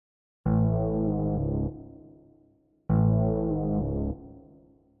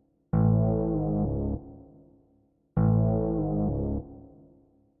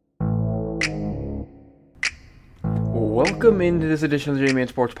Welcome into this edition of the JMS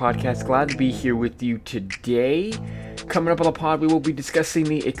Sports Podcast. Glad to be here with you today. Coming up on the pod, we will be discussing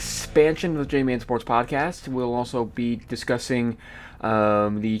the expansion of the JMS Sports Podcast. We'll also be discussing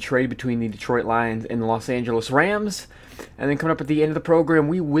the trade between the Detroit Lions and the Los Angeles Rams. And then coming up at the end of the program,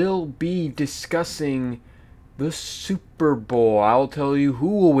 we will be discussing the Super Bowl. I'll tell you who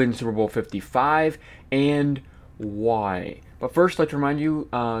will win Super Bowl 55 and why. But first, I'd like to remind you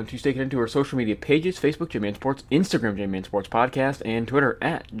to stay connected to our social media pages: Facebook, JMan Sports, Instagram, JMan Sports Podcast, and Twitter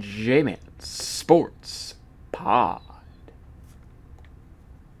at JMan Sports Pod.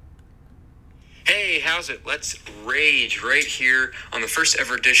 Hey, how's it? Let's rage right here on the first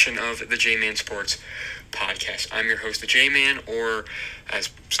ever edition of the JMan Sports Podcast. I'm your host, the J-Man, or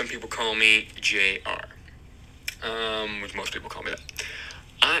as some people call me, JR. Which most people call me that.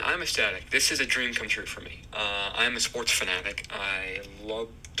 I'm ecstatic. This is a dream come true for me. I'm a sports fanatic. I love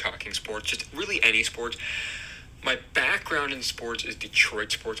talking sports, just really any sports. My background in sports is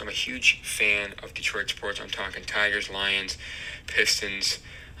Detroit sports. I'm a huge fan of Detroit sports. I'm talking Tigers, Lions, Pistons,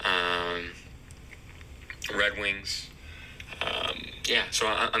 Red Wings. So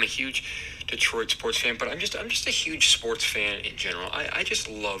I'm a huge Detroit sports fan, but I'm just a huge sports fan in general. I just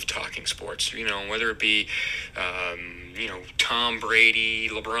love talking sports, whether it be, Tom Brady,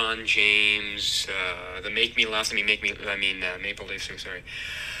 LeBron James, the Maple Leafs, I'm sorry.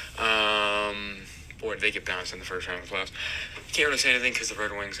 Boy, did they get bounced in the first round of the playoffs. Can't really say anything because the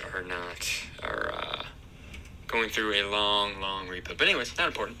Red Wings are going through a long rebuild. But anyways, not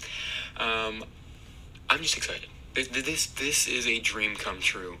important. I'm just excited. This is a dream come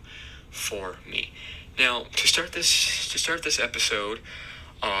true for me. Now, to start this episode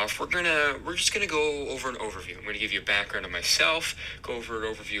off, we're just gonna go over an overview. I'm gonna give you a background of myself, go over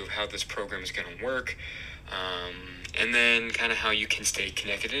an overview of how this program is gonna work, and then kind of how you can stay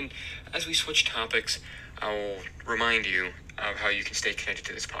connected. And as we switch topics, I will remind you of how you can stay connected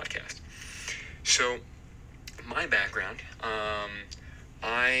to this podcast. So, my background,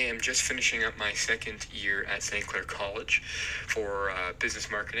 I am just finishing up my second year at St. Clair College for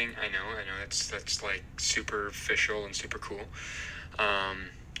business marketing. I know that's like superficial and super cool.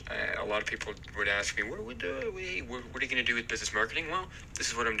 A lot of people would ask me, what are you going to do with business marketing? Well, this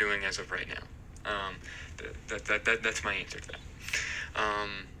is what I'm doing as of right now. That's my answer to that.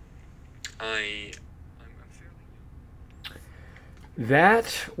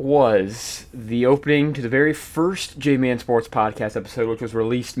 That was the opening to the very first J-Man Sports Podcast episode, which was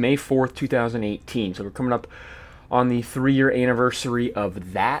released May 4th, 2018. So we're coming up on the 3-year anniversary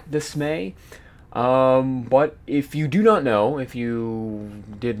of that this May. But if you do not know, if you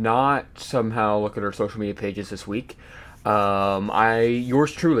did not somehow look at our social media pages this week,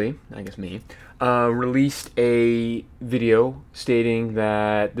 yours truly, I guess me, released a video stating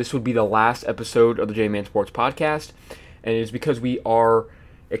that this would be the last episode of the J-Man Sports Podcast. And it's because we are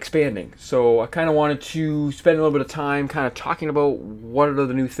expanding. So I kind of wanted to spend a little bit of time kind of talking about what are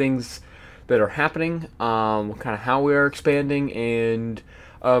the new things that are happening, kind of how we are expanding, and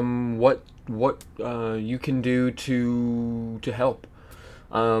what you can do to help.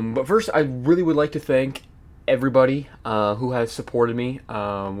 But first, I really would like to thank everybody who has supported me,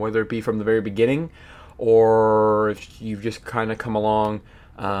 whether it be from the very beginning or if you've just kind of come along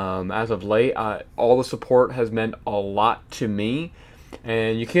as of late. All the support has meant a lot to me,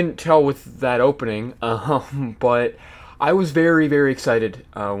 and you couldn't tell with that opening, but I was very, very excited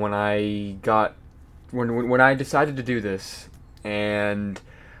when I decided to do this, and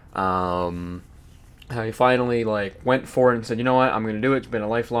I finally went for it and said, you know what, I'm going to do it. It's been a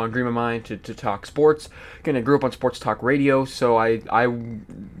lifelong dream of mine to talk sports. Again, I grew up on sports talk radio, so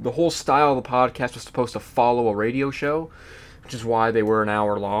the whole style of the podcast was supposed to follow a radio show, which is why they were an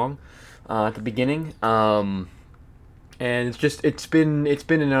hour long at the beginning. And it's been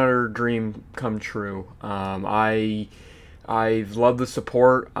another dream come true. I've loved the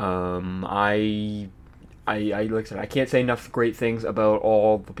support. Like I said, I can't say enough great things about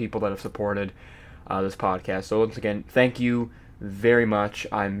all the people that have supported this podcast. So once again, thank you very much.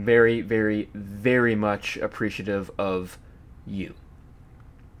 I'm very, very, very much appreciative of you.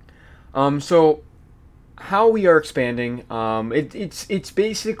 So how we are expanding, it's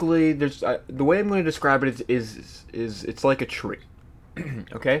basically, there's the way I'm going to describe it is it's like a tree.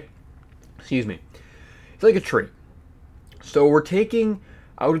 Okay? Excuse me. It's like a tree. So we're taking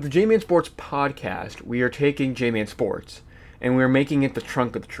out of the J-Man Sports Podcast, we are taking J-Man Sports, and we are making it the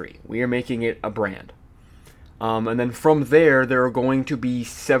trunk of the tree. We are making it a brand. And then from there are going to be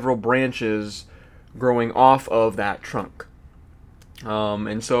several branches growing off of that trunk.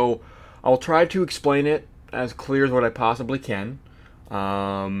 And so I'll try to explain it as clear as what I possibly can.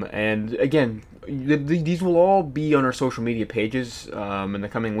 And again, these will all be on our social media pages. In the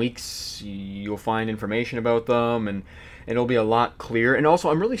coming weeks, you'll find information about them, and it'll be a lot clearer. And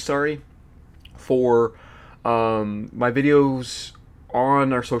also, I'm really sorry for my videos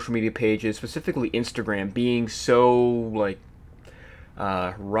on our social media pages, specifically Instagram, being so like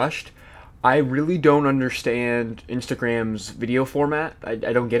rushed. I really don't understand Instagram's video format. I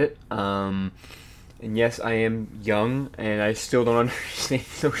don't get it. And yes, I am young, and I still don't understand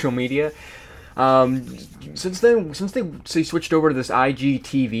social media. Since they switched over to this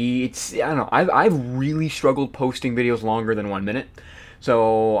IGTV, it's, I don't know. I've really struggled posting videos longer than 1 minute.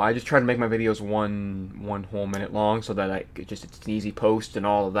 So I just try to make my videos one whole minute long, so that it's an easy post and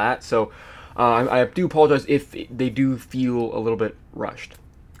all of that. So I do apologize if they do feel a little bit rushed.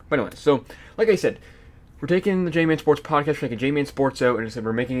 But anyway, so like I said, we're taking the JMS Sports podcast, we're taking JMS Sports out, and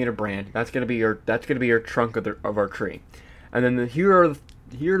we're making it a brand. That's gonna be our trunk of our tree. And then here are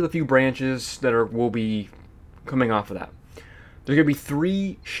the few branches that will be coming off of that. There's gonna be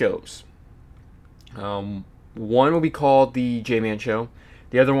 3 shows. One will be called the J-Man Show,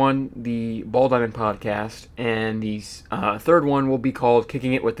 the other one the Ball Diamond Podcast, and the third one will be called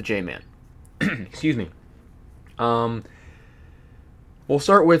Kicking It with the J-Man. Excuse me. We'll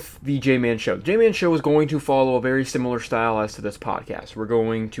start with the J-Man Show. The J-Man Show is going to follow a very similar style as to this podcast. We're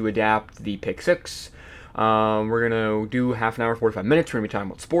going to adapt the Pick 6. We're going to do half an hour, 45 minutes. We're going to be talking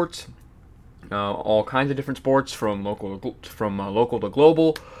about sports. All kinds of different sports, from local to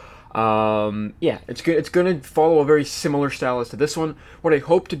global. It's going to follow a very similar style as to this one. What I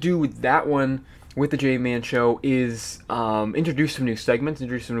hope to do with that one, with the J-Man Show, is introduce some new segments,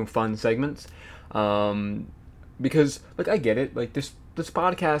 introduce some new fun segments. Because, like, I get it. Like, this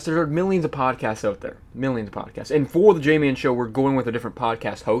podcast, there are millions of podcasts out there. Millions of podcasts. And for the J-Man Show, we're going with a different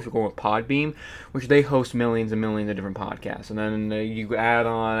podcast host. We're going with Podbeam, which they host millions and millions of different podcasts. And then you add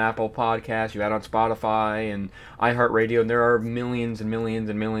on Apple Podcasts, you add on Spotify and iHeartRadio, and there are millions and millions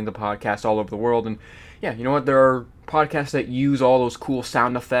and millions of podcasts all over the world. And, yeah, you know what? There are podcasts that use all those cool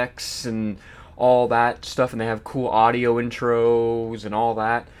sound effects and all that stuff, and they have cool audio intros and all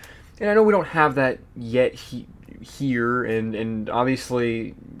that. And I know we don't have that yet here, and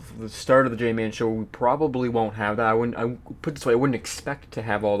obviously for the start of the J-Man Show, we probably won't have that. I put it this way, I wouldn't expect to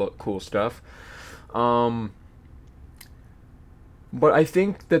have all the cool stuff. But I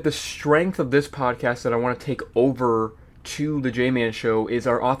think that the strength of this podcast that I want to take over to the J-Man Show is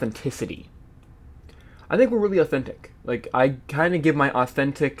our authenticity. I think we're really authentic. Like, I kind of give my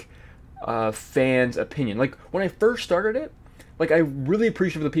authentic fans' opinion. Like, when I first started it, like, I really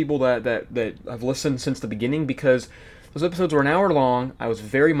appreciate the people that have listened since the beginning, because those episodes were an hour long, I was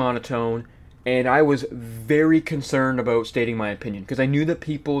very monotone, and I was very concerned about stating my opinion, because I knew that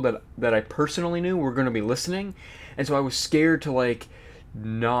people that I personally knew were going to be listening, and so I was scared to, like,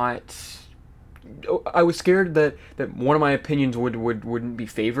 I was scared that one of my opinions wouldn't be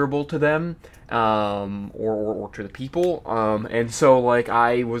favorable to them, or to the people, and so, like,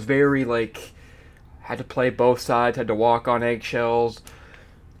 I was very, like, had to play both sides, had to walk on eggshells,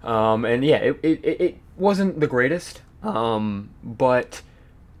 and yeah, it wasn't the greatest, but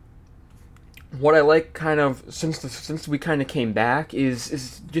what I like, kind of, since we kind of came back,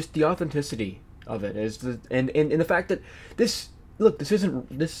 is just the authenticity of it, and the fact that this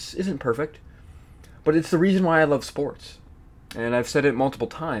isn't perfect, but it's the reason why I love sports, and I've said it multiple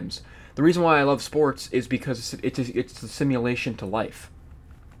times. The reason why I love sports is because it's the simulation to life.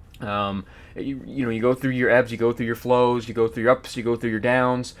 You go through your ebbs, you go through your flows, you go through your ups, you go through your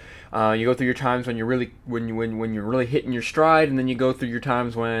downs, you go through your times when you're really hitting your stride, and then you go through your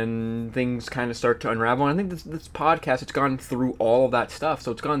times when things kind of start to unravel. And I think this podcast, it's gone through all of that stuff.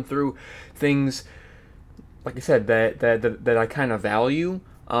 So it's gone through things, like I said, that I kind of value,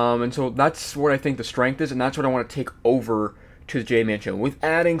 and so that's what I think the strength is, and that's what I want to take over to the J-Man Show, with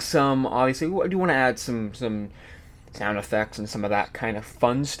adding some, obviously, I do want to add some sound effects and some of that kind of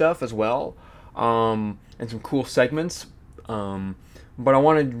fun stuff as well, and some cool segments, but I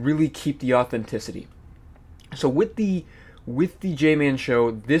want to really keep the authenticity. So with the J-Man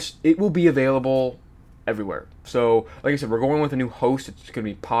Show, it will be available everywhere. So like I said, we're going with a new host. It's going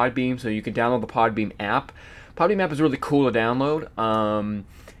to be Podbeam, so you can download the Podbeam app. Podbeam app is really cool to download.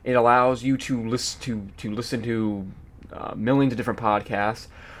 It allows you to listen to millions of different podcasts.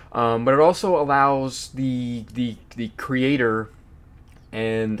 But it also allows the creator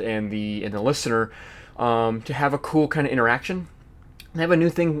and the listener to have a cool kind of interaction. They have a new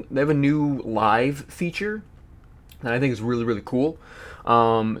thing. They have a new live feature that I think is really, really cool.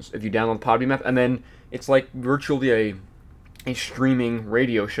 If you download the Podbeam app, and then it's like virtually a streaming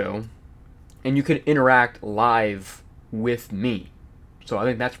radio show, and you can interact live with me. So I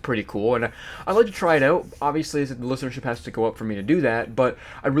think that's pretty cool, and I'd like to try it out. Obviously, the listenership has to go up for me to do that, but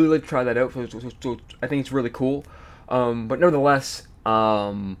I'd really like to try that out. So I think it's really cool. But nevertheless,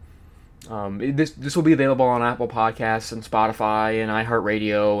 this will be available on Apple Podcasts and Spotify and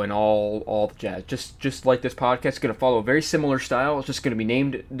iHeartRadio and all the jazz. Just like this podcast, it's going to follow a very similar style. It's just going to be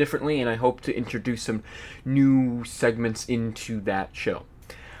named differently, and I hope to introduce some new segments into that show.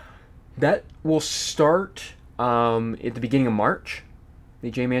 That will start at the beginning of March,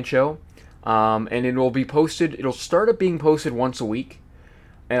 the J-Man Show, and it will be posted. It'll start being posted once a week.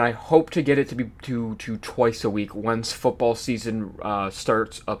 And I hope to get it to be to twice a week once football season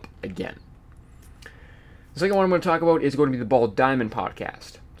starts up again. The second one I'm going to talk about is going to be the Ball Diamond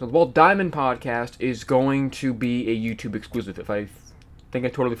podcast. So the Ball Diamond podcast is going to be a YouTube exclusive. If I think I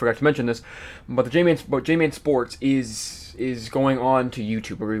totally forgot to mention this, but the J-Man Sports is going on to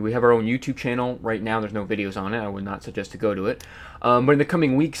YouTube. We have our own YouTube channel right now. There's no videos on it. I would not suggest to go to it. But in the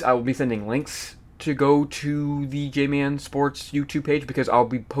coming weeks, I will be sending links to go to the J-Man Sports YouTube page, because I'll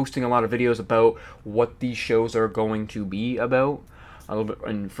be posting a lot of videos about what these shows are going to be about, a little bit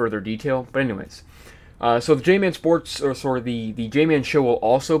in further detail. But anyways, so the J-Man Sports, or sorry, the J-Man Show will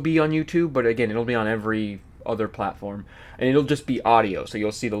also be on YouTube, but again, it'll be on every other platform, and it'll just be audio. So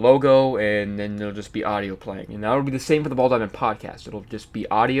you'll see the logo, and then it'll just be audio playing, and that'll be the same for the Ball Diamond podcast. It'll just be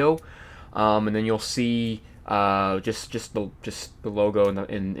audio, and then you'll see just the logo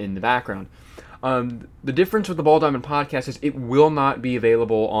in the background. The difference with the Ball Diamond podcast is it will not be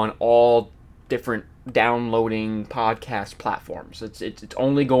available on all different downloading podcast platforms. It's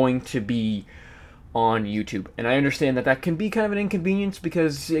only going to be on YouTube, and I understand that can be kind of an inconvenience,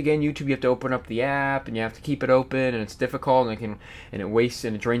 because again, YouTube, you have to open up the app and you have to keep it open, and it's difficult, and it wastes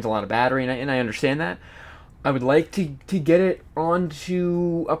and it drains a lot of battery, and I understand that. I would like to get it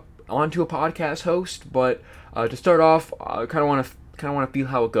onto a podcast host, but to start off, I kind of want to feel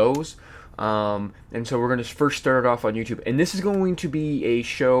how it goes. And so we're going to first start it off on YouTube. And this is going to be a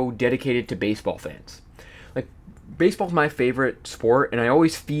show dedicated to baseball fans. Like, baseball's my favorite sport, and I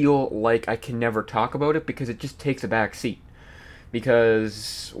always feel like I can never talk about it because it just takes a back seat.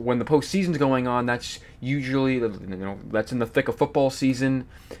 Because when the postseason's going on, that's usually, that's in the thick of football season.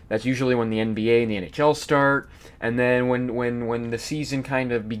 That's usually when the NBA and the NHL start. And then when the season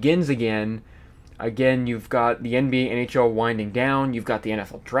kind of begins again, you've got the NBA, NHL winding down. You've got the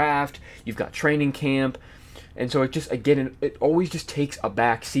NFL draft. You've got training camp. And so it always just takes a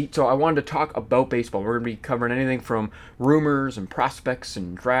back seat. So I wanted to talk about baseball. We're going to be covering anything from rumors and prospects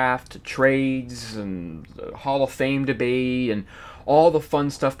and draft to trades and the Hall of Fame debate and all the fun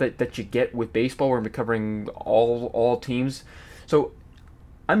stuff that you get with baseball. We're going to be covering all teams. So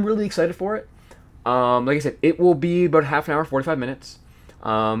I'm really excited for it. Like I said, it will be about half an hour, 45 minutes.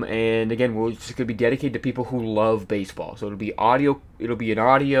 And again, we're just going to be dedicated to people who love baseball. So it'll be audio. It'll be an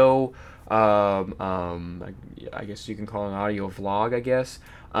audio. I guess you can call it an audio vlog. I guess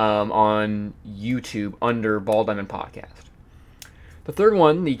on YouTube under Ball Diamond Podcast. The third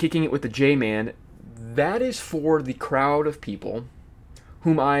one, the Kicking It with the J-Man, that is for the crowd of people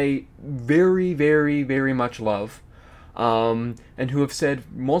whom I very, very, very much love. And who have said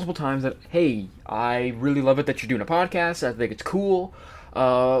multiple times that, hey, I really love it that you're doing a podcast. I think it's cool.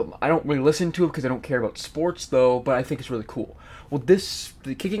 I don't really listen to it because I don't care about sports, though, but I think it's really cool. Well,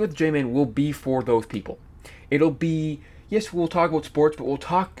 the Kicking with the J-Man will be for those people. It'll be, yes, we'll talk about sports, but we'll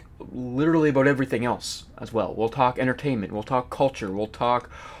talk literally about everything else as well. We'll talk entertainment. We'll talk culture. We'll talk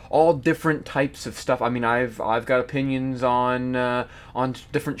all different types of stuff. I mean, I've got opinions on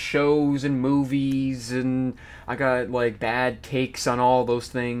different shows and movies, and I got like bad takes on all those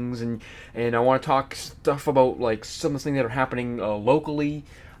things, and I want to talk stuff about like some of the things that are happening locally.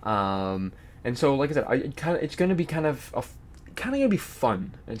 And so, like I said, it's going to be kind of going to be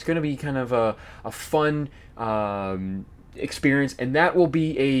fun. It's going to be kind of a fun experience, and that will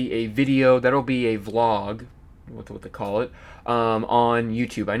be a video. That'll be a vlog, what they call it, on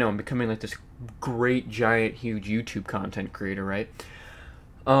YouTube. I know I'm becoming like this great, giant, huge YouTube content creator, right?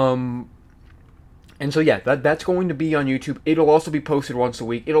 And so yeah, that's going to be on YouTube. It'll also be posted once a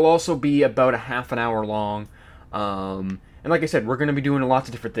week. It'll also be about a half an hour long. And like I said, we're going to be doing lots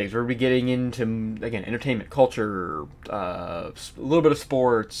of different things. We're going to be getting into, again, entertainment, culture, a little bit of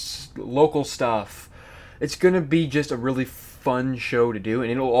sports, local stuff. It's going to be just a really fun show to do,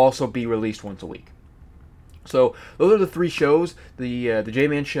 and it'll also be released once a week. So those are the three shows. The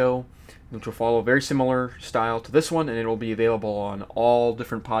J-Man Show, which will follow a very similar style to this one, and it will be available on all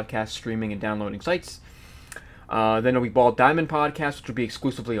different podcast streaming and downloading sites. Then it'll be Ball Diamond Podcast, which will be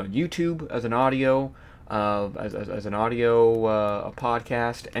exclusively on YouTube as an audio. as an audio a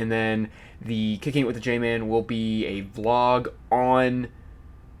podcast, and then the Kicking It with the J-Man will be a vlog on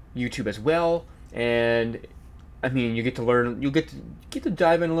YouTube as well. And I mean, you get to learn, you get to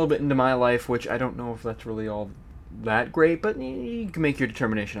dive in a little bit into my life, which I don't know if that's really all that great, but you can make your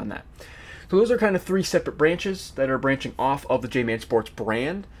determination on that. So those are kind of three separate branches that are branching off of the J-Man Sports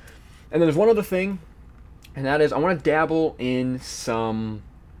brand. And then there's one other thing, and that is I want to dabble in some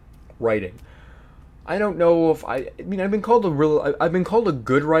writing. I don't know if I mean I've been called a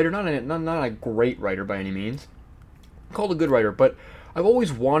good writer, not a great writer by any means. I'm called a good writer, but I've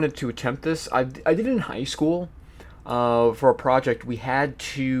always wanted to attempt this. I did it in high school for a project. We had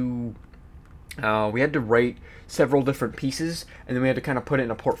to write several different pieces, and then we had to kind of put it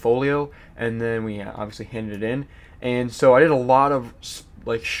in a portfolio, and then we obviously handed it in. And so I did a lot of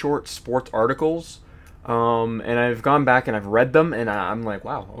like short sports articles, and I've gone back and I've read them, and I'm like,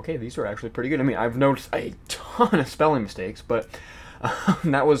 wow, okay, these are actually pretty good. I mean, I've noticed a ton of spelling mistakes, but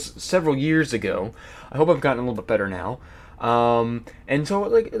that was several years ago. I hope I've gotten a little bit better now. And so,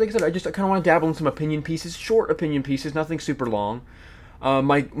 like I said, I kind of want to dabble in some opinion pieces, short opinion pieces, nothing super long.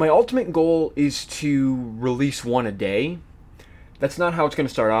 My ultimate goal is to release one a day. That's not how it's going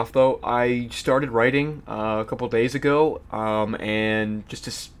to start off, though. I started writing a couple of days ago, and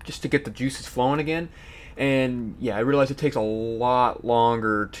just to get the juices flowing again. And yeah, I realize it takes a lot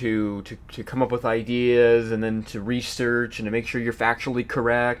longer to come up with ideas, and then to research and to make sure you're factually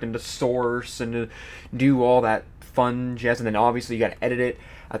correct, and to source and to do all that fun jazz. And then obviously you got to edit it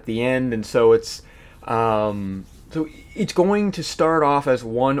at the end, and so it's going to start off as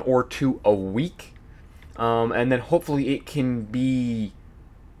one or two a week, and then hopefully it can be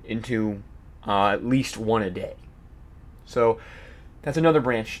into at least one a day. So that's another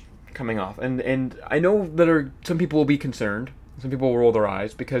branch coming off, and I know that some people will be concerned. Some people will roll their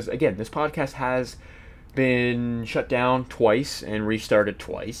eyes because, again, this podcast has been shut down twice and restarted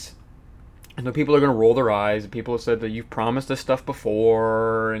twice. And so people are going to roll their eyes. People have said that you've promised this stuff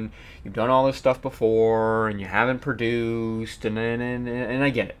before, and you've done all this stuff before, and you haven't produced, and I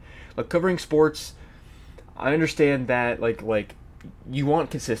get it. Like, covering sports, I understand that, like you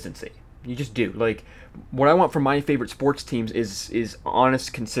want consistency. You just do. Like, what I want from my favorite sports teams is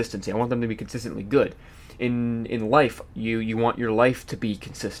honest consistency. I want them to be consistently good. In life, you want your life to be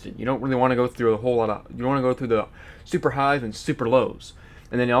consistent. You don't really want to go through a whole lot of. You don't want to go through the super highs and super lows.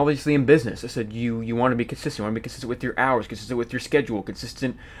 And then obviously in business, I said you want to be consistent. You want to be consistent with your hours, consistent with your schedule,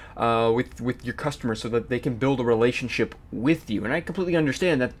 consistent with your customers, so that they can build a relationship with you. And I completely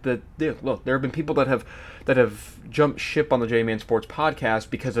understand that. Look, there have been people that have jumped ship on the J-Man Sports podcast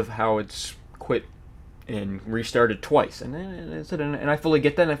because of how it's quit and restarted twice. And I fully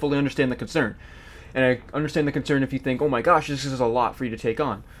get that, and I fully understand the concern. And I understand the concern if you think, oh my gosh, this is a lot for you to take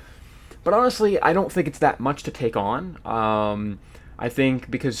on. But honestly, I don't think it's that much to take on. I think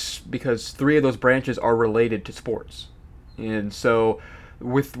because three of those branches are related to sports. And so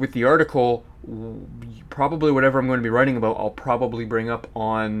with the article, probably whatever I'm going to be writing about, I'll probably bring up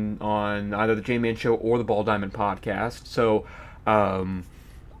on either the J-Man Show or the Ball Diamond podcast. So I'll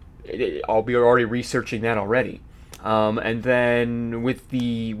be already researching that already. And then with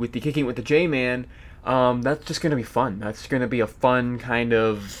the Kicking with the J-Man, that's just going to be fun. That's going to be a fun kind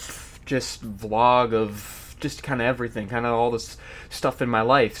of just vlog of just kind of everything, kind of all this stuff in my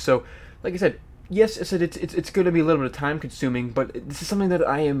life. So, like I said, yes, I said it's going to be a little bit of time consuming, but this is something that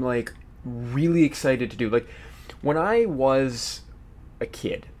I am like really excited to do. Like when I was a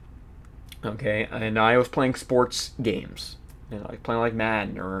kid, okay, and I was playing sports games, like playing like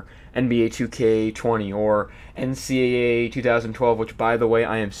Madden or NBA 2K20 or NCAA 2012, which by the way,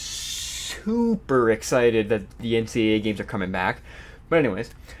 I am super excited that the NCAA games are coming back. But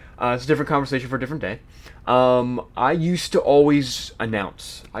anyways, it's a different conversation for a different day. I used to always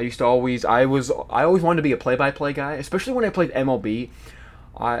announce. I always wanted to be a play-by-play guy, especially when I played MLB.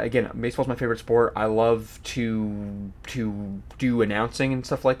 Again, baseball's my favorite sport. I love to do announcing and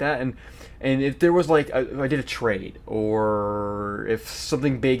stuff like that. And if there was if I did a trade or if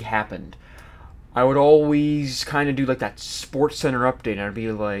something big happened, I would always kind of do like that Sports Center update. And I'd be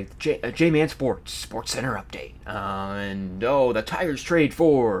like, J-Man Sports Center update. And the Tigers trade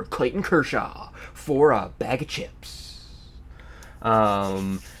for Clayton Kershaw for a bag of chips.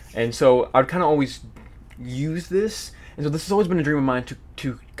 And so I'd kind of always use this. And so this has always been a dream of mine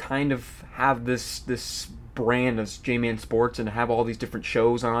to kind of have this brand as J-Man Sports and have all these different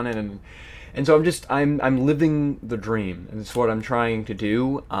shows on it. And so I'm living the dream. And it's what I'm trying to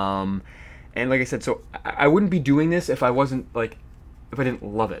do. And like I said, so I wouldn't be doing this if I didn't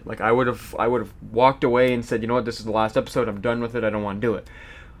love it. Like I would have walked away and said, you know what, this is the last episode. I'm done with it. I don't want to do it.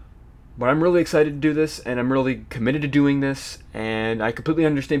 But I'm really excited to do this, and I'm really committed to doing this, and I completely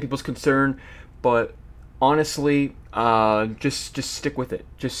understand people's concern, but honestly, just stick with it.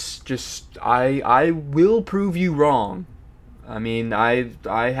 I will prove you wrong. I mean, I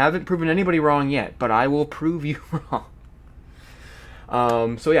haven't proven anybody wrong yet, but I will prove you wrong.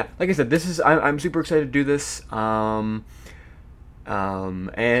 So yeah, like I said, I'm super excited to do this. And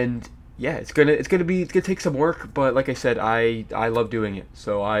yeah, it's gonna take some work, but like I said, I love doing it,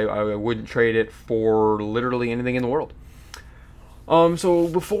 so I wouldn't trade it for literally anything in the world. So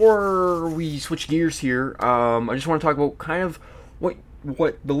before we switch gears here, I just want to talk about kind of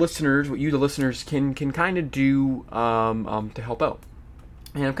what the listeners, what you the listeners can kind of do to help out.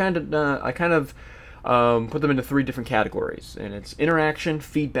 And I kind of put them into three different categories, and it's interaction,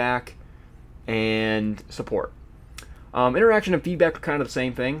 feedback, and support. Interaction and feedback are kind of the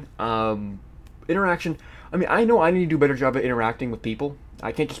same thing. Interaction, I mean, I know I need to do a better job at interacting with people.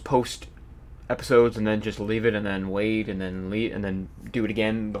 I can't just post episodes and then just leave it and then wait and then leave and then do it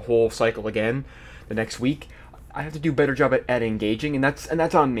again, the whole cycle again the next week. I have to do a better job at engaging, and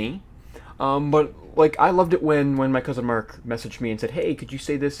that's on me. But like, I loved it when my cousin Mark messaged me and said, "Hey, could you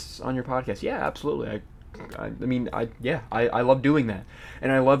say this on your podcast?" Yeah, absolutely. I love doing that,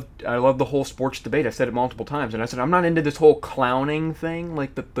 and I love the whole sports debate. I've said it multiple times, and I said I'm not into this whole clowning thing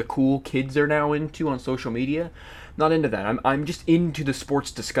like the cool kids are now into on social media. Not into that. I'm just into the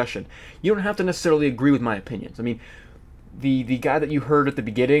sports discussion. You don't have to necessarily agree with my opinions. I mean, the guy that you heard at the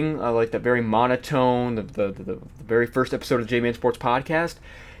beginning, like that very monotone, the very first episode of the JMS Sports Podcast,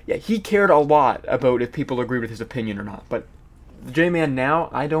 yeah, he cared a lot about if people agreed with his opinion or not. But the J-Man now,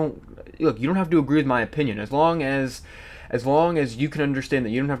 I don't look. You don't have to agree with my opinion as long as you can understand that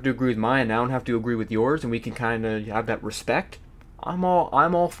you don't have to agree with mine, and I don't have to agree with yours, and we can kind of have that respect. I'm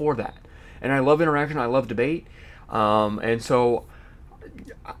all for that, and I love interaction. I love debate, and so.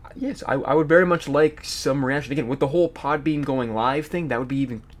 Yes, I would very much like some reaction again with the whole Podbean going live thing. That would be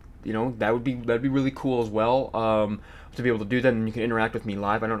even, that'd be really cool as well. To be able to do that, and you can interact with me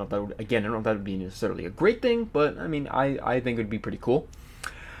live. I don't know if that would be necessarily a great thing, but I mean, I think it would be pretty cool.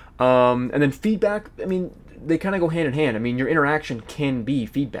 And then feedback. I mean, they kind of go hand in hand. I mean, your interaction can be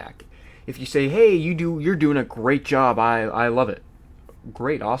feedback. If you say, "Hey, you're doing a great job. I love it."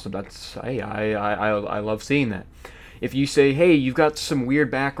 Great, awesome. I love seeing that. If you say, "Hey, you've got some weird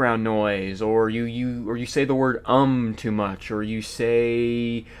background noise," or you say the word too much, or you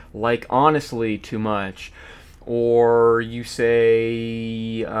say like honestly too much, or you say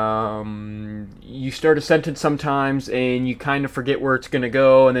you start a sentence sometimes and you kind of forget where it's gonna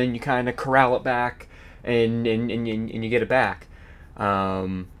go, and then you kind of corral it back and you get it back.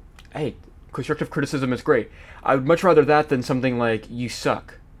 Hey, constructive criticism is great. I would much rather that than something like "you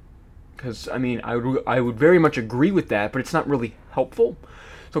suck." Because I mean, I would very much agree with that, but it's not really helpful.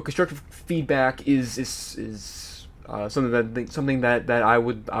 So constructive feedback is something that I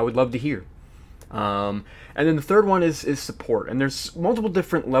would love to hear. And then the third one is support, and there's multiple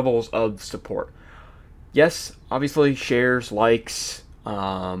different levels of support. Yes, obviously shares, likes,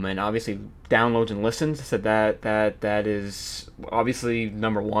 and obviously downloads and listens. So that is obviously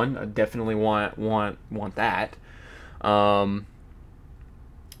number one. I definitely want that.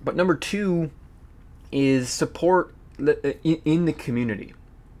 But number two is support in the community.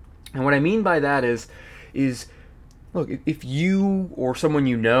 And what I mean by that is look, if you or someone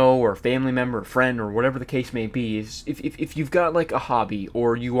you know or a family member or friend or whatever the case may be, is if you've got like a hobby,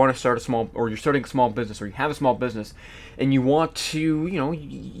 or you want to start you're starting a small business, or you have a small business and you want to,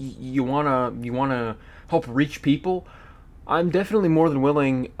 you want to help reach people, I'm definitely more than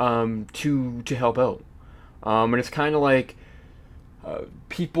willing to help out. And it's kind of like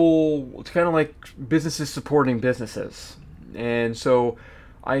it's kind of like businesses supporting businesses, and so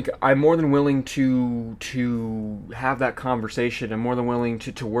I'm more than willing to have that conversation. I'm more than willing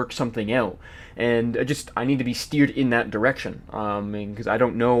to work something out, and I need to be steered in that direction. Because I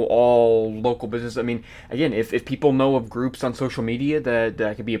don't know all local business. I mean, again, if people know of groups on social media that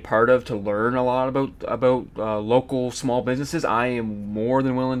I could be a part of to learn a lot about local small businesses, I am more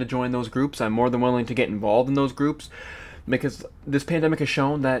than willing to join those groups. I'm more than willing to get involved in those groups. Because this pandemic has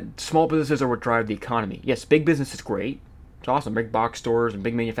shown that small businesses are what drive the economy. Yes, big business is great. It's awesome. Big box stores and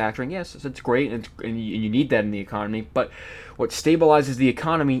big manufacturing, yes, it's great, and you need that in the economy. But what stabilizes the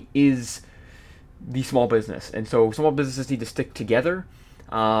economy is the small business. And so small businesses need to stick together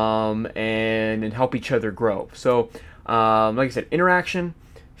and help each other grow. So, like I said, interaction,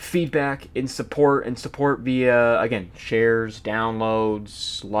 feedback, and support via, again, shares,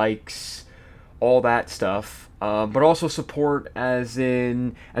 downloads, likes, all that stuff, but also support as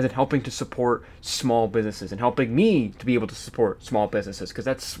in helping to support small businesses and helping me to be able to support small businesses, because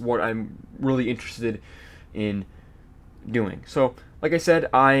that's what I'm really interested in doing. So, like I said,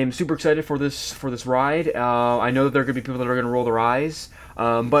 I'm super excited for this ride. I know that there are going to be people that are going to roll their eyes,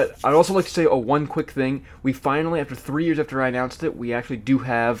 but I'd also like to say one quick thing. We finally, after 3 years after I announced it, we actually do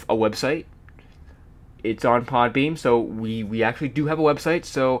have a website. It's on Podbeam, so we actually do have a website.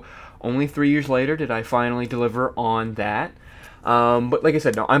 So only 3 years later did I finally deliver on that. But like I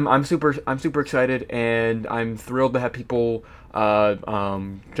said, no, I'm super excited, and I'm thrilled to have people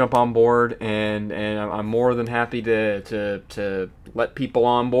jump on board, and I'm more than happy to let people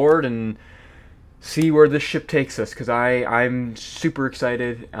on board and see where this ship takes us, because I'm super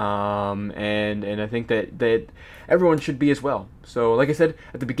excited, and I think that everyone should be as well. So like I said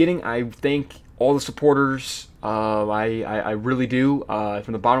at the beginning, I thank all the supporters. I really do,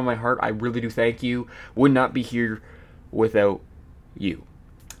 from the bottom of my heart, I really do thank you. Would not be here without you.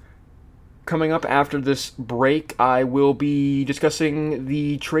 Coming up after this break, I will be discussing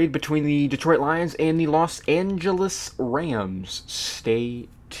the trade between the Detroit Lions and the Los Angeles Rams. Stay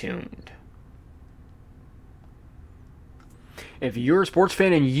tuned. If you're a sports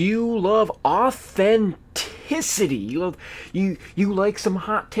fan and you love authenticity, you like some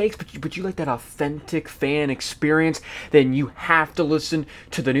hot takes, but you like that authentic fan experience, then you have to listen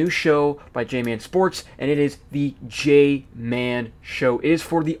to the new show by JMS Sports, and it is the J-Man Show. It is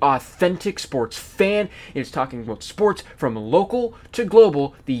for the authentic sports fan. It is talking about sports from local to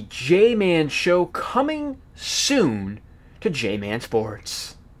global. The J-Man Show, coming soon to J-Man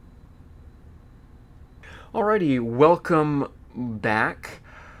Sports. Alrighty, welcome back.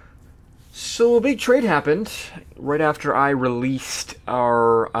 So a big trade happened right after I released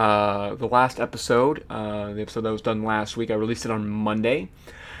our the last episode, the episode that was done last week. I released it on Monday,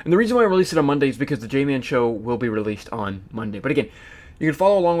 and the reason why I released it on Monday is because the J-Man Show will be released on Monday. But again, you can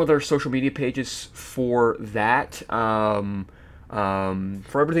follow along with our social media pages for that. For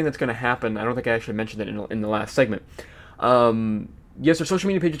everything that's going to happen, I don't think I actually mentioned it in the last segment. Yes, our social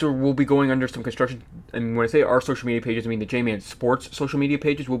media pages will be going under some construction. And when I say our social media pages, I mean the J-Man Sports social media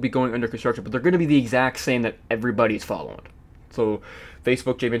pages will be going under construction, but they're going to be the exact same that everybody's following. So,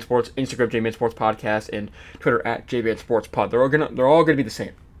 Facebook J-Man Sports, Instagram J-Man Sports Podcast, and Twitter at J-Man Sports Pod. They're all gonna be the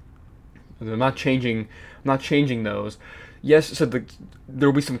same. I'm not changing those. Yes, so there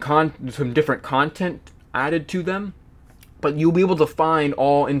will be some different content added to them, but you'll be able to find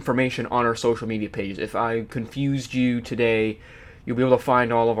all information on our social media pages. If I confused you today, you'll be able to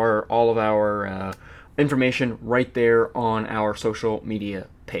find all of our information right there on our social media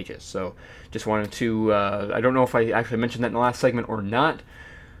pages. So just wanted to, I don't know if I actually mentioned that in the last segment or not.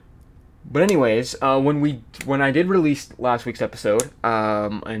 But anyways, when I did release last week's episode,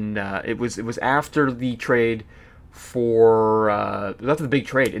 it was after the trade it was after the big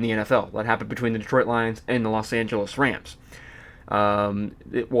trade in the NFL that happened between the Detroit Lions and the Los Angeles Rams.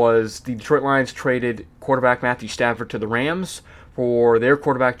 It was the Detroit Lions traded quarterback Matthew Stafford to the Rams for their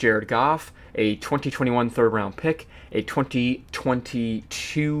quarterback Jared Goff, a 2021 third-round pick, a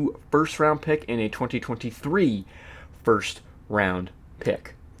 2022 first-round pick, and a 2023 first-round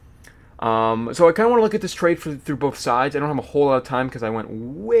pick. So I kind of want to look at this trade through both sides. I don't have a whole lot of time because I went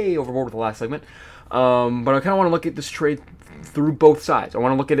way overboard with the last segment. But I kind of want to look at this trade through both sides. I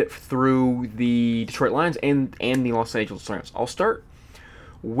want to look at it through the Detroit Lions and the Los Angeles Rams. I'll start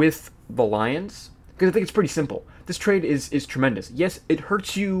with the Lions because I think it's pretty simple. This trade is tremendous. Yes, it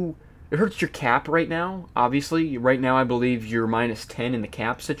hurts you. It hurts your cap right now. Obviously, right now I believe you're minus 10 in the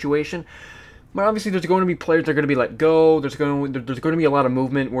cap situation. But obviously, there's going to be players that are going to be let go. There's going to be a lot of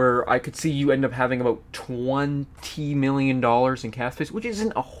movement where I could see you end up having about $20 million in cap space, which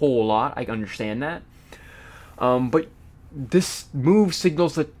isn't a whole lot. I understand that. But this move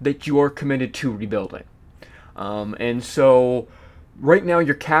signals that you are committed to rebuilding. And so right now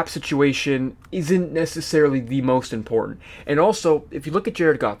your cap situation isn't necessarily the most important. And also, if you look at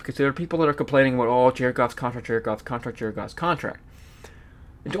Jared Goff, because there are people that are complaining about, Jared Goff's contract.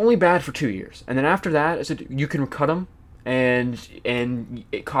 It's only bad for 2 years. And then after that, you can cut him, and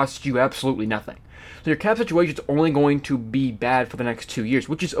it costs you absolutely nothing. So your cap situation is only going to be bad for the next 2 years,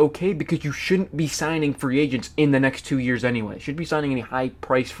 which is okay because you shouldn't be signing free agents in the next 2 years anyway. You shouldn't be signing any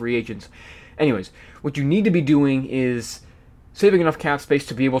high-priced free agents. Anyways, what you need to be doing is saving enough cap space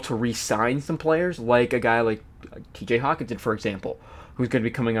to be able to re-sign some players, like a guy like TJ Hawkinson, for example, who's going to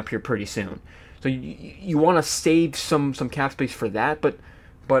be coming up here pretty soon. So you want to save some cap space for that, but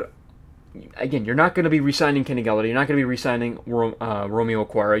again, you're not going to be re-signing Kenny Galladay. You're not going to be re-signing Romeo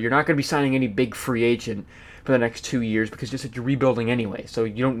Okwara. You're not going to be signing any big free agent for the next 2 years because you're rebuilding anyway. So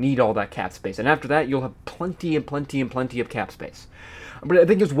you don't need all that cap space. And after that, you'll have plenty and plenty and plenty of cap space. But I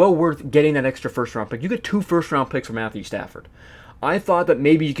think it's well worth getting that extra first-round pick. You get 2 first-round picks for Matthew Stafford. I thought that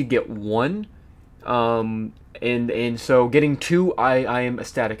maybe you could get 1. And so getting 2, I am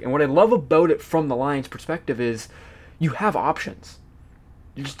ecstatic. And what I love about it from the Lions' perspective is you have options.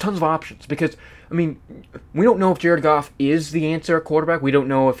 There's tons of options because, I mean, we don't know if Jared Goff is the answer at quarterback. We don't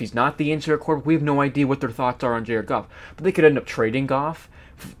know if he's not the answer at quarterback. We have no idea what their thoughts are on Jared Goff. But they could end up trading Goff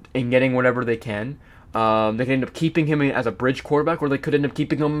and getting whatever they can. They could end up keeping him as a bridge quarterback, or they could end up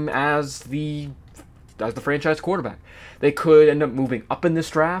keeping him as the franchise quarterback. They could end up moving up in this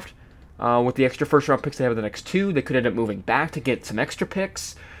draft with the extra first-round picks they have in the next 2. They could end up moving back to get some extra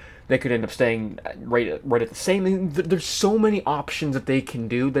picks. They could end up staying right at the same. There's so many options that they can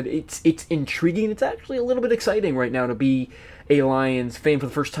do that it's intriguing. It's actually a little bit exciting right now to be a Lions fan for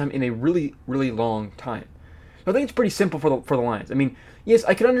the first time in a really, really long time. I think it's pretty simple for the Lions. I mean, yes,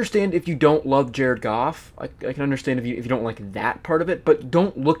 I can understand if you don't love Jared Goff. I can understand if you don't like that part of it, but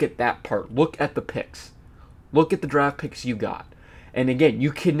don't look at that part. Look at the picks. Look at the draft picks you got. And again,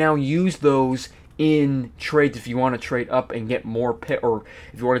 you can now use those in trades if you want to trade up and get more pick, or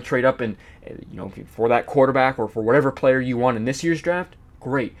if you want to trade up and for that quarterback or for whatever player you want in this year's draft,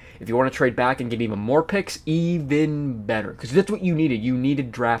 great. If you want to trade back and get even more picks, even better, because that's what you needed. You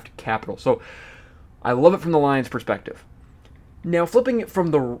needed draft capital. So I love it from the Lions' perspective. Now flipping it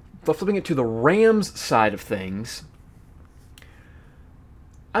to the Rams side of things,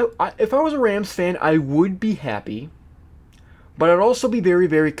 if I was a Rams fan, I would be happy. But I'd also be very,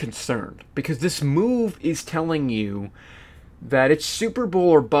 very concerned because this move is telling you that it's Super Bowl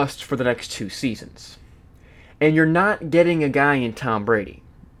or bust for the next 2 seasons. And you're not getting a guy in Tom Brady.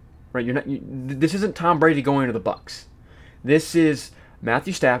 Right? This isn't Tom Brady going to the Bucs. This is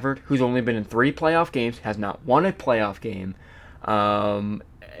Matthew Stafford, who's only been in 3 playoff games, has not won a playoff game.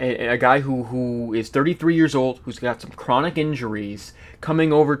 A guy who is 33 years old, who's got some chronic injuries,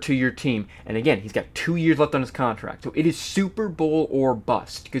 coming over to your team. And again, he's got 2 years left on his contract. So it is Super Bowl or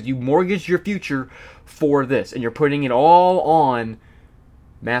bust because you mortgage your future for this. And you're putting it all on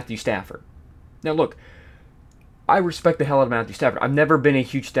Matthew Stafford. Now look, I respect the hell out of Matthew Stafford. I've never been a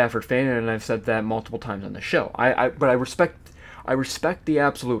huge Stafford fan, and I've said that multiple times on the show. But I respect the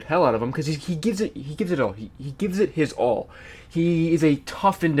absolute hell out of him because he gives it all. He gives it his all. He is a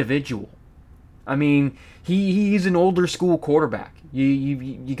tough individual. I mean, he's an older school quarterback. He's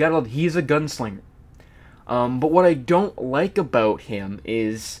a gunslinger. But what I don't like about him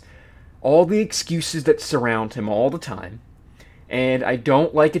is all the excuses that surround him all the time. And I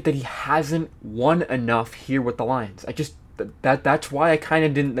don't like it that he hasn't won enough here with the Lions. That's why I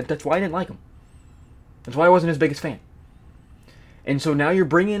didn't like him. That's why I wasn't his biggest fan. And so now you're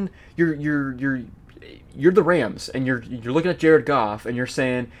bringing you're the Rams, and you're looking at Jared Goff, and you're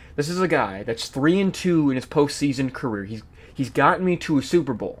saying this is a guy that's 3-2 in his postseason career. He's gotten me to a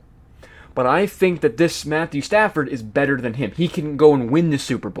Super Bowl, but I think that this Matthew Stafford is better than him. He can go and win the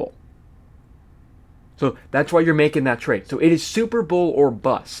Super Bowl. So that's why you're making that trade. So it is Super Bowl or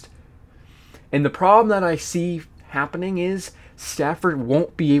bust. And the problem that I see happening is Stafford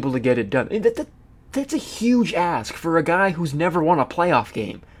won't be able to get it done. That's a huge ask for a guy who's never won a playoff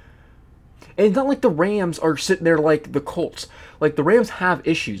game. And it's not like the Rams are sitting there like the Colts. Like, the Rams have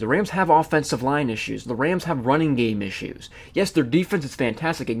issues. The Rams have offensive line issues. The Rams have running game issues. Yes, their defense is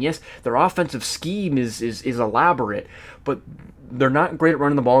fantastic, and yes, their offensive scheme is elaborate, but they're not great at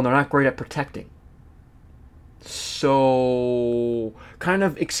running the ball, and they're not great at protecting. So, kind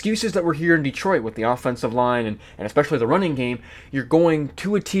of excuses that we're here in Detroit with the offensive line and especially the running game, you're going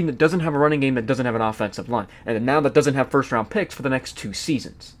to a team that doesn't have a running game, that doesn't have an offensive line, and now that doesn't have first-round picks for the next 2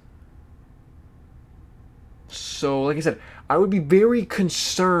 seasons. So, like I said, I would be very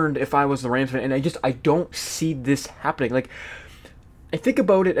concerned if I was the Rams fan, and I don't see this happening. Like, I think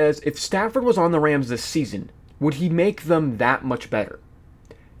about it as if Stafford was on the Rams this season, would he make them that much better?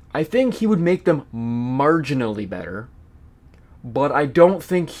 I think he would make them marginally better, but I don't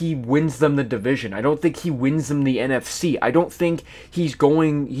think he wins them the division. I don't think he wins them the NFC. I don't think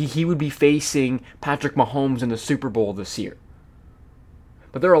he would be facing Patrick Mahomes in the Super Bowl this year.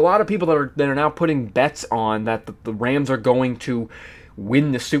 But there are a lot of people that are now putting bets on that the Rams are going to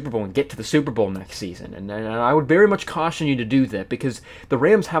win the Super Bowl and get to the Super Bowl next season. And I would very much caution you to do that because the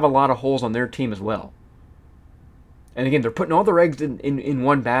Rams have a lot of holes on their team as well. And again, they're putting all their eggs in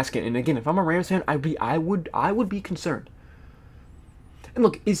one basket. And again, if I'm a Rams fan, I would be concerned. And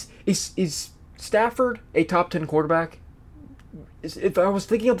look, is Stafford a top 10 quarterback? if I was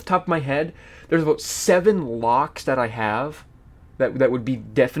thinking off the top of my head, there's about 7 locks that I have that would be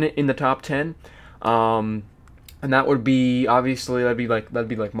definite in the top 10. And that would be, obviously, that'd be like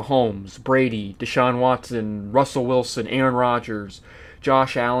Mahomes, Brady, Deshaun Watson, Russell Wilson, Aaron Rodgers,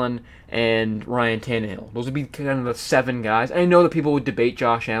 Josh Allen, and Ryan Tannehill. Those would be kind of the 7 guys. I know that people would debate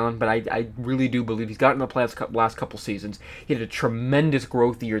Josh Allen, but I really do believe he's gotten the playoffs last couple seasons. He had a tremendous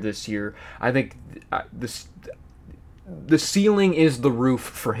growth year this year. I think the ceiling is the roof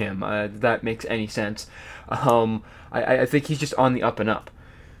for him. If that makes any sense. I think he's just on the up and up.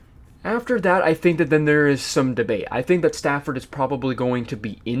 After that, I think that then there is some debate. I think that Stafford is probably going to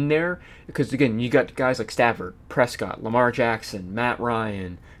be in there because, again, you got guys like Stafford, Prescott, Lamar Jackson, Matt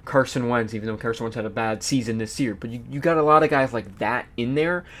Ryan, Carson Wentz, even though Carson Wentz had a bad season this year. But you got a lot of guys like that in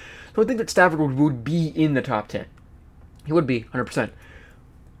there. So I think that Stafford would be in the top 10. He would be, 100%.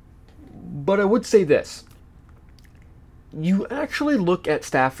 But I would say this. You actually look at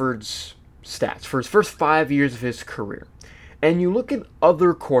Stafford's stats for his first 5 years of his career. And you look at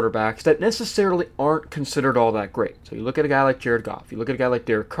other quarterbacks that necessarily aren't considered all that great. So you look at a guy like Jared Goff, you look at a guy like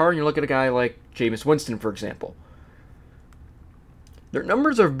Derek Carr, and you look at a guy like JMS Winston, for example. Their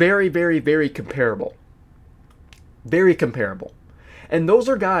numbers are very, very, very comparable. Very comparable. And those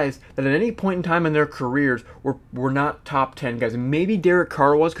are guys that at any point in time in their careers were not top 10 guys. And maybe Derek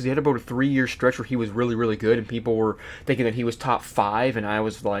Carr was, because he had about a 3-year stretch where he was really, really good, and people were thinking that he was top 5, and I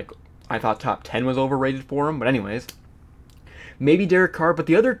thought top 10 was overrated for him. But anyways, maybe Derek Carr, but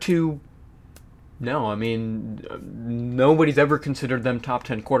the other two, no. I mean, nobody's ever considered them top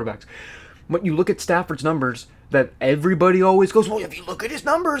 10 quarterbacks. But you look at Stafford's numbers, that everybody always goes, well, if you look at his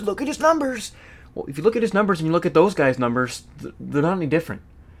numbers, look at his numbers. Well, if you look at his numbers and you look at those guys' numbers, they're not any different.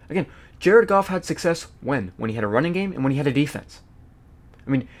 Again, Jared Goff had success when? When he had a running game and when he had a defense. I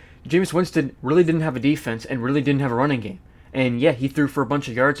mean, Jameis Winston really didn't have a defense and really didn't have a running game. And yeah, he threw for a bunch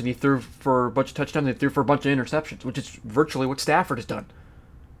of yards and he threw for a bunch of touchdowns and he threw for a bunch of interceptions, which is virtually what Stafford has done.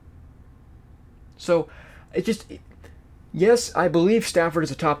 So, yes, I believe Stafford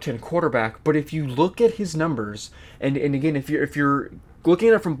is a top 10 quarterback, but if you look at his numbers, and again, if you're looking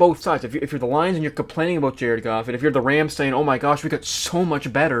at it from both sides, if you're the Lions and you're complaining about Jared Goff, and if you're the Rams saying, oh my gosh, we got so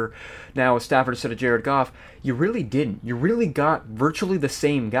much better now with Stafford instead of Jared Goff, you really didn't. You really got virtually the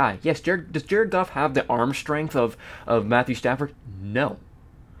same guy. Yes, does Jared Goff have the arm strength of Matthew Stafford? No.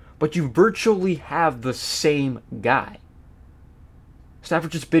 But you virtually have the same guy.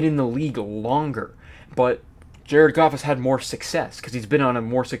 Stafford's just been in the league longer, but Jared Goff has had more success because he's been on a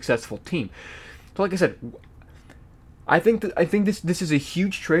more successful team. So like I said, I think this is a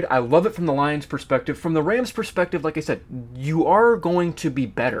huge trade. I love it from the Lions' perspective. From the Rams' perspective, like I said, you are going to be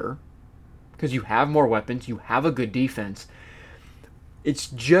better because you have more weapons, you have a good defense. It's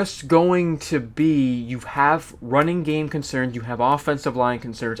just going to be, you have running game concerns, you have offensive line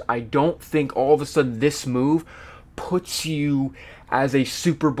concerns. I don't think all of a sudden this move puts you as a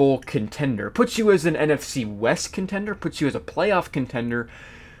Super Bowl contender, puts you as an NFC West contender, puts you as a playoff contender.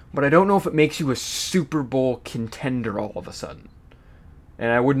 But I don't know if it makes you a Super Bowl contender all of a sudden. And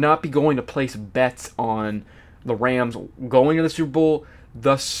I would not be going to place bets on the Rams going to the Super Bowl,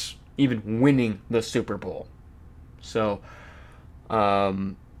 thus even winning the Super Bowl. So,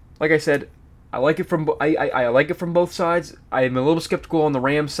 like I said, I like it from I like it from both sides. I am a little skeptical on the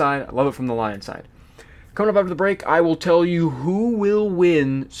Rams side. I love it from the Lions side. Coming up after the break, I will tell you who will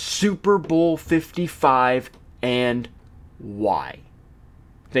win Super Bowl 55 and why.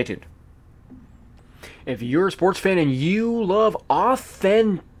 Stay tuned. If you're a sports fan and you love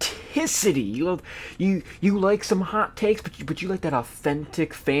authenticity, you like some hot takes, but you like that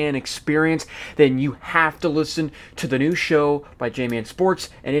authentic fan experience, then you have to listen to the new show by J-Man Sports,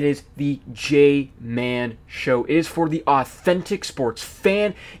 and it is the J-Man Show. It is for the authentic sports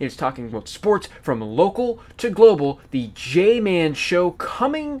fan. It is talking about sports from local to global. The J-Man Show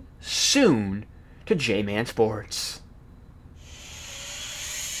coming soon to J-Man Sports.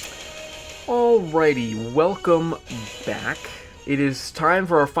 Alrighty, welcome back. It is time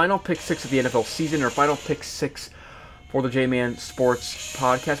for our final pick 6 of the NFL season, our final pick 6 for the J-Man Sports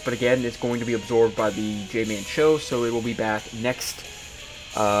podcast, but again, it's going to be absorbed by the J-Man Show, so it will be back next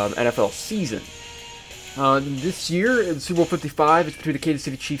NFL season. This year, in Super Bowl 55, it's between the Kansas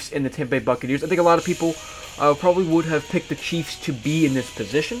City Chiefs and the Tampa Bay Buccaneers. I think a lot of people probably would have picked the Chiefs to be in this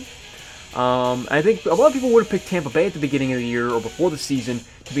position. I think a lot of people would have picked Tampa Bay at the beginning of the year or before the season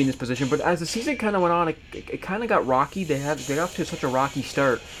to be in this position, but as the season kind of went on, it kind of got rocky. They got off to such a rocky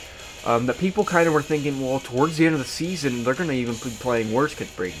start that people kind of were thinking, well, towards the end of the season, they're going to even be playing worse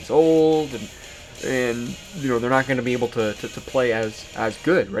because Brady's old, and you know they're not going to be able to play as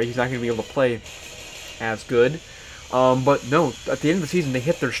good, right? He's not going to be able to play as good. But no, at the end of the season, they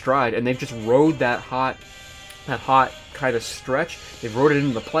hit their stride, and they've just rode that hot kind of stretch. They've rode it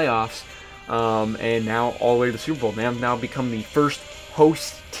into the playoffs, and now all the way to the Super Bowl. They have now become the first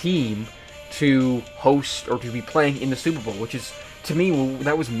host team to host or to be playing in the Super Bowl, which is, to me,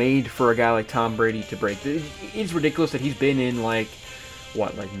 that was made for a guy like Tom Brady to break. It's ridiculous that he's been in like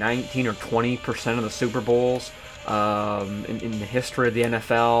 19 or 20% of the Super Bowls in the history of the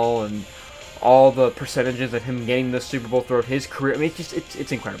NFL, and all the percentages of him getting the Super Bowl throughout his career. I mean,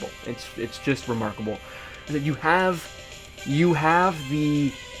 it's incredible. It's just remarkable that you have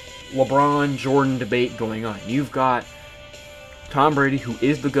the LeBron Jordan debate going on. You've got Tom Brady, who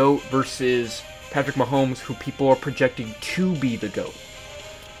is the GOAT, versus Patrick Mahomes, who people are projecting to be the GOAT.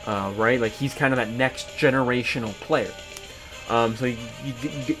 Right? Like, he's kind of that next generational player. So you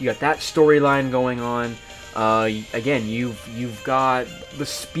got that storyline going on. Again, you've got the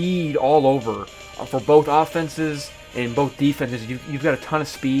speed all over for both offenses and both defenses. You've got a ton of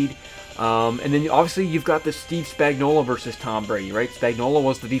speed. And then obviously you've got the Steve Spagnuolo versus Tom Brady, right? Spagnuolo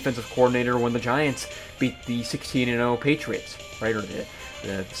was the defensive coordinator when the Giants beat the 16-0 Patriots, right? Or the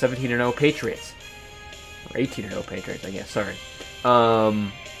 17-0 Patriots. Or 18-0 Patriots, I guess, sorry.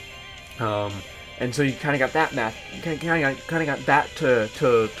 And so you kind of got that match. You kind of got that to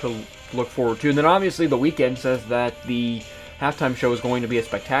look forward to. And then obviously the weekend says that the halftime show is going to be a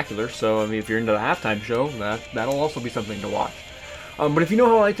spectacular. So I mean, if you're into the halftime show, that'll also be something to watch. But if you know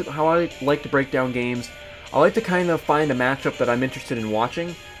how I like to break down games, I like to kind of find a matchup that I'm interested in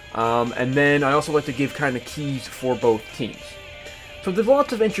watching, and then I also like to give kind of keys for both teams. So there's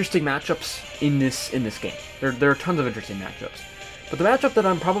lots of interesting matchups in this game. There are tons of interesting matchups, but the matchup that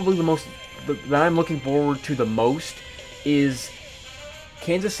I'm probably that I'm looking forward to the most is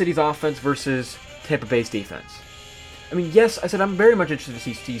Kansas City's offense versus Tampa Bay's defense. I mean, yes, I said I'm very much interested to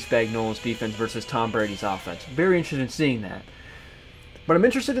see Steve Spagnuolo's defense versus Tom Brady's offense. Very interested in seeing that. But I'm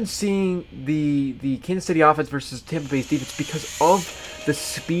interested in seeing the Kansas City offense versus Tampa Bay's defense because of the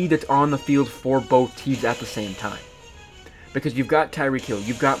speed that's on the field for both teams at the same time. Because you've got Tyreek Hill,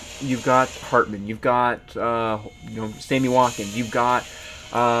 you've got Hartman, you've got Sammy Watkins, you've got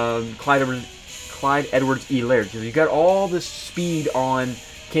Clyde Edwards-Helaire. You've got all this speed on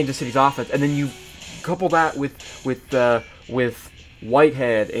Kansas City's offense, and then you couple that with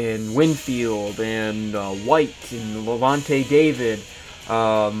Whitehead and Winfield and White and Levante David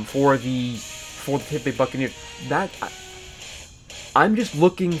for the Tampa Bay Buccaneers. I'm just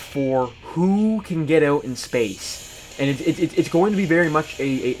looking for who can get out in space. And it's going to be very much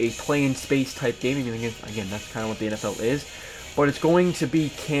a play in space type game. I mean, again, that's kind of what the NFL is. But it's going to be,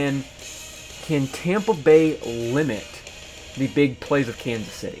 can Tampa Bay limit the big plays of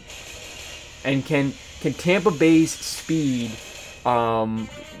Kansas City? And can Tampa Bay's speed, can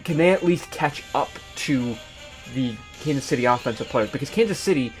they at least catch up to the Kansas City offensive players? Because Kansas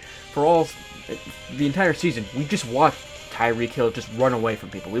City, for the entire season, we just watched Tyreek Hill just run away from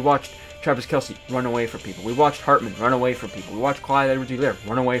people. We watched Travis Kelce run away from people. We watched Hartman run away from people. We watched Clyde Edwards-Helaire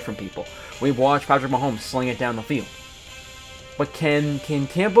run away from people. We've watched Patrick Mahomes sling it down the field. But can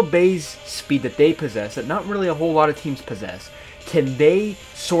Tampa Bay's speed that they possess, that not really a whole lot of teams possess, can they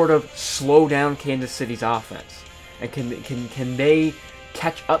sort of slow down Kansas City's offense? And can they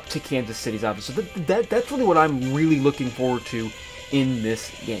catch up to Kansas City's offense? So that's really what I'm really looking forward to in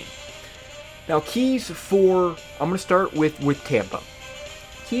this game. Now, keys for... I'm going to start with Tampa.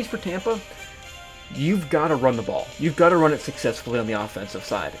 Keys for Tampa, you've got to run the ball. You've got to run it successfully on the offensive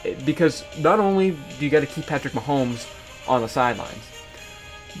side. Because not only do you got to keep Patrick Mahomes on the sidelines,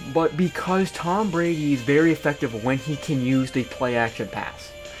 but because Tom Brady is very effective when he can use the play-action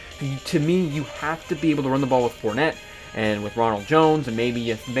pass. To me, you have to be able to run the ball with Fournette and with Ronald Jones, and maybe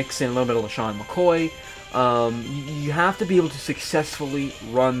you mix in a little bit of LaShawn McCoy. You have to be able to successfully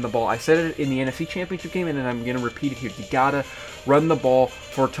run the ball. I said it in the NFC Championship game, and then I'm going to repeat it here. You got to run the ball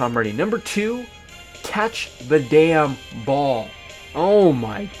for Tom Brady. Number 2, catch the damn ball. Oh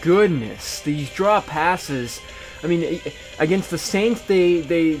my goodness. These draw passes. I mean, against the Saints,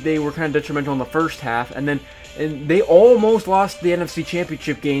 they were kind of detrimental in the first half, and they almost lost the NFC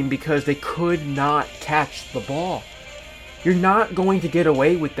Championship game because they could not catch the ball. You're not going to get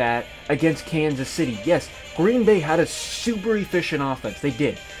away with that against Kansas City. Yes, Green Bay had a super efficient offense. They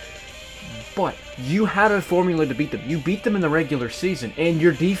did. But you had a formula to beat them. You beat them in the regular season, and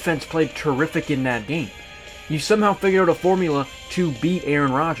your defense played terrific in that game. You somehow figured out a formula to beat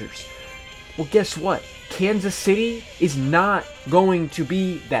Aaron Rodgers. Well, guess what? Kansas City is not going to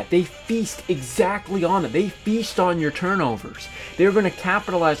be that. They feast exactly on it. They feast on your turnovers. They're going to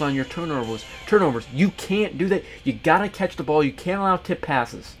capitalize on your turnovers. You can't do that. You got to catch the ball. You can't allow tip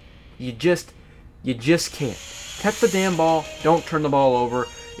passes. You just can't. catch the damn ball, don't turn the ball over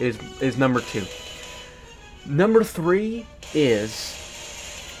is number 2. Number 3 is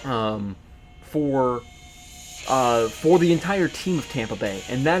for the entire team of Tampa Bay,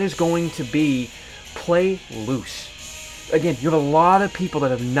 and that is going to be play loose. Again, you have a lot of people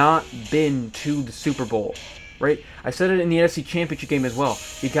that have not been to the Super Bowl, right? I said it in the NFC Championship game as well.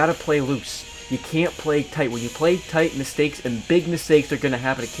 You got to play loose. You can't play tight. When you play tight, mistakes and big mistakes are going to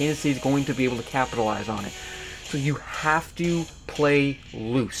happen. Kansas City is going to be able to capitalize on it. So you have to play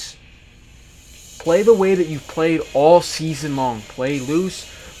loose. Play the way that you've played all season long. Play loose,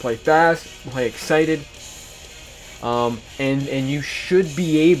 play fast, play excited. And you should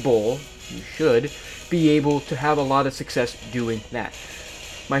be able to have a lot of success doing that.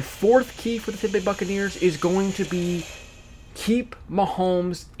 My 4th key for the Tampa Bay Buccaneers is going to be keep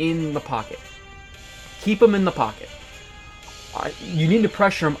Mahomes in the pocket. Keep him in the pocket. You need to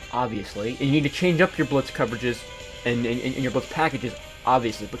pressure him, obviously, and you need to change up your blitz coverages and your blitz packages,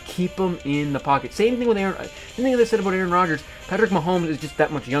 obviously, but keep him in the pocket. Same thing with Aaron. Same thing that I said about Aaron Rodgers. Patrick Mahomes is just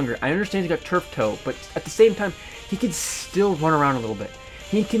that much younger. I understand he's got turf toe, but at the same time, he can still run around a little bit.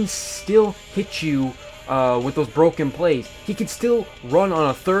 He can still hit you with those broken plays. He could still run on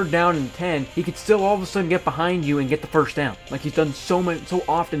a 3rd down and 10. He could still all of a sudden get behind you and get the first down, like he's done so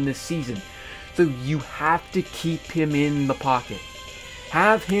often this season. So you have to keep him in the pocket.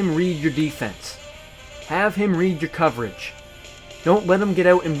 Have him read your defense. Have him read your coverage. Don't let him get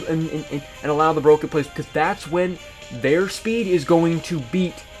out and allow the broken plays, because that's when their speed is going to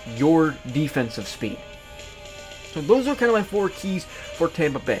beat your defensive speed. So those are kind of my 4 keys for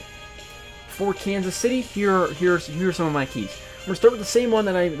Tampa Bay. For Kansas City, here are some of my keys. I'm going to start with the same one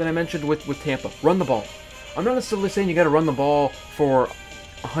that I mentioned with Tampa. Run the ball. I'm not necessarily saying you got to run the ball for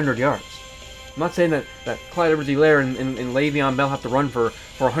 100 yards. I'm not saying that Clyde Edwards-Helaire and Le'Veon Bell have to run for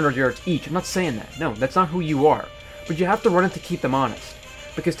 100 yards each. I'm not saying that. No, that's not who you are. But you have to run it to keep them honest.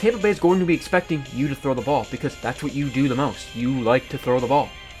 Because Tampa Bay is going to be expecting you to throw the ball, because that's what you do the most. You like to throw the ball.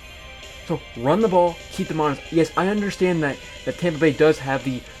 So run the ball, keep them honest. Yes, I understand that Tampa Bay does have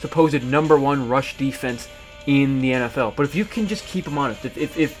the supposed number 1 rush defense in the NFL. But if you can just keep them honest,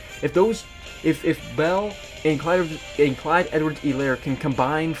 if Bell and Clyde Edwards-Helaire can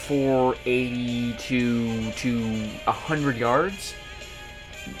combine for 80 to 100 yards,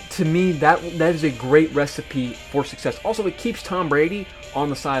 to me that is a great recipe for success. Also, it keeps Tom Brady on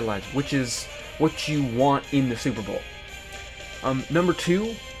the sidelines, which is what you want in the Super Bowl. Number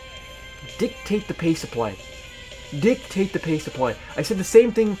 2, dictate the pace of play. Dictate the pace of play. I said the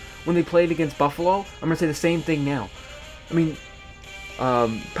same thing when they played against Buffalo. I'm going to say the same thing now. I mean,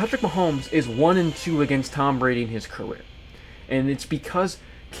 Patrick Mahomes is 1-2 against Tom Brady in his career. And it's because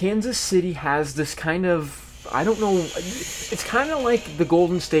Kansas City has this kind of, I don't know, it's kind of like the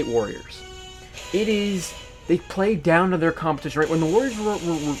Golden State Warriors. They play down to their competition, right? When the Warriors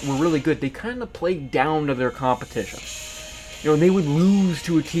were really good, they kind of played down to their competition. You know, and they would lose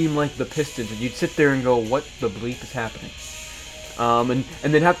to a team like the Pistons, and you'd sit there and go, what the bleep is happening? And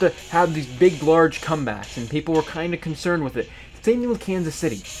they'd have to have these big, large comebacks, and people were kind of concerned with it. Same thing with Kansas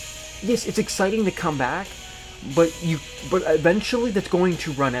City. Yes, it's exciting to come back, but eventually that's going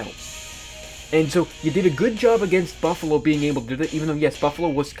to run out. And so you did a good job against Buffalo being able to do that, even though, yes, Buffalo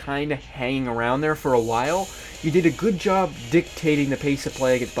was kind of hanging around there for a while. You did a good job dictating the pace of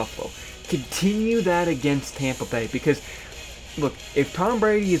play against Buffalo. Continue that against Tampa Bay, because, look, if Tom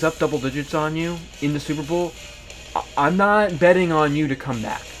Brady is up double digits on you in the Super Bowl, I'm not betting on you to come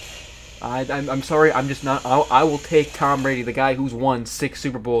back. I'm sorry, I'm just not. I will take Tom Brady, the guy who's won 6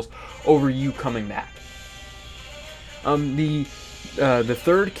 Super Bowls, over you coming back. The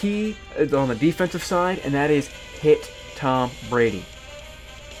 3rd key is on the defensive side, and that is hit Tom Brady.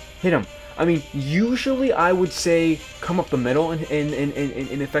 Hit him. I mean, usually I would say come up the middle and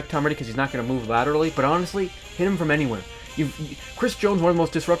affect Tom Brady, because he's not going to move laterally. But honestly, hit him from anywhere. Chris Jones, one of the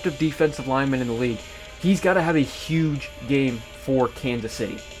most disruptive defensive linemen in the league. He's got to have a huge game for Kansas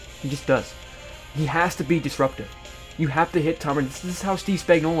City. He just does. He has to be disruptive. You have to hit Tom Brady. This is how Steve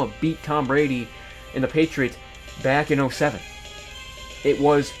Spagnuolo beat Tom Brady and the Patriots back in 2007. It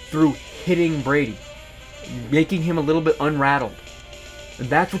was through hitting Brady, making him a little bit unrattled. And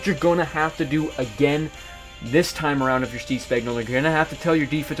that's what you're going to have to do again this time around if you're Steve Spagnuolo. You're going to have to tell your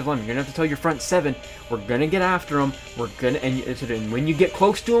defensive lineman, you're going to have to tell your front 7, we're going to get after him. And when you get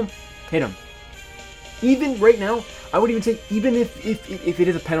close to him, hit him. Even right now, I would even say, even if it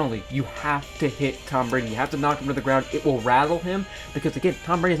is a penalty, you have to hit Tom Brady. You have to knock him to the ground. It will rattle him, because again,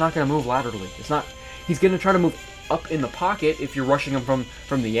 Tom Brady's not going to move laterally. He's going to try to move up in the pocket if you're rushing him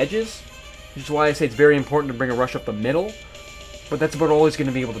from the edges, which is why I say it's very important to bring a rush up the middle. But that's about all he's going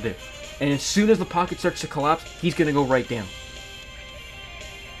to be able to do. And as soon as the pocket starts to collapse, he's going to go right down.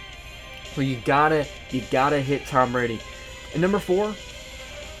 So you gotta hit Tom Brady. And number 4,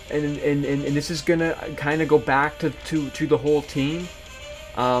 and this is gonna kind of go back to the whole team,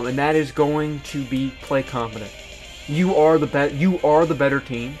 and that is going to be play confident. You are the better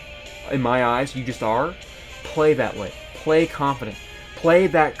team, in my eyes. You just are. Play that way. Play confident. Play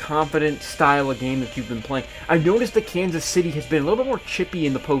that confident style of game that you've been playing. I've noticed that Kansas City has been a little bit more chippy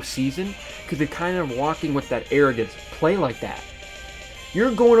in the postseason because they're kind of walking with that arrogance. Play like that.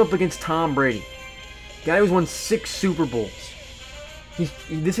 You're going up against Tom Brady, guy who's won 6 Super Bowls.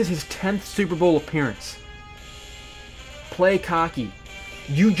 This is his 10th Super Bowl appearance. Play cocky.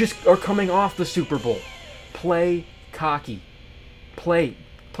 You just are coming off the Super Bowl. Play cocky. Play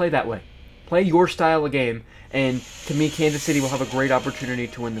that way. Play your style of game, and to me, Kansas City will have a great opportunity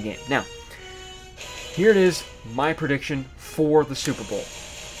to win the game. Now, here it is, my prediction for the Super Bowl.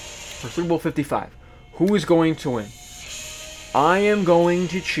 For Super Bowl 55. Who is going to win? I am going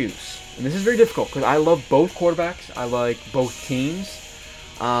to choose, and this is very difficult because I love both quarterbacks. I like both teams.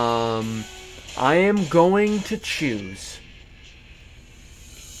 I am going to choose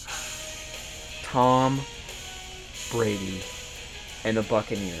Tom Brady and the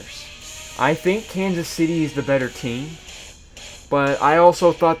Buccaneers. I think Kansas City is the better team, but I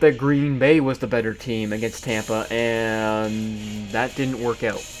also thought that Green Bay was the better team against Tampa, and that didn't work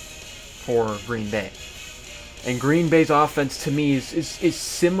out for Green Bay. And Green Bay's offense, to me, is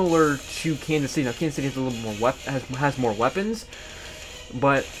similar to Kansas City. Now, Kansas City has a little more has more weapons,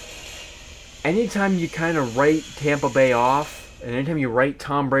 but anytime you kind of write Tampa Bay off, and anytime you write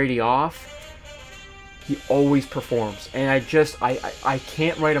Tom Brady off, he always performs. And I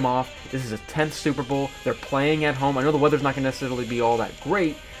can't write him off. This is his 10th Super Bowl. They're playing at home. I know the weather's not going to necessarily be all that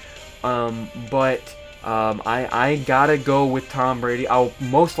great, but I gotta go with Tom Brady. I'll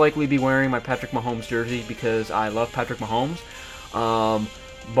most likely be wearing my Patrick Mahomes jersey because I love Patrick Mahomes.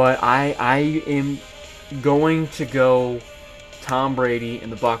 But I am going to go Tom Brady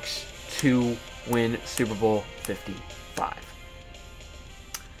and the Bucs to win Super Bowl 55.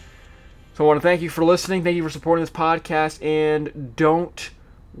 So I want to thank you for listening. Thank you for supporting this podcast. And don't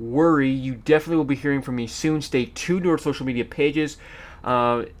worry, you definitely will be hearing from me soon. Stay tuned to our social media pages.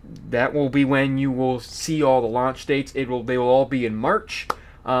 That will be when you will see all the launch dates. They will all be in March.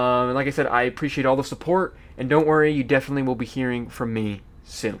 And like I said, I appreciate all the support. And don't worry, you definitely will be hearing from me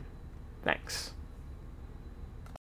soon. Thanks.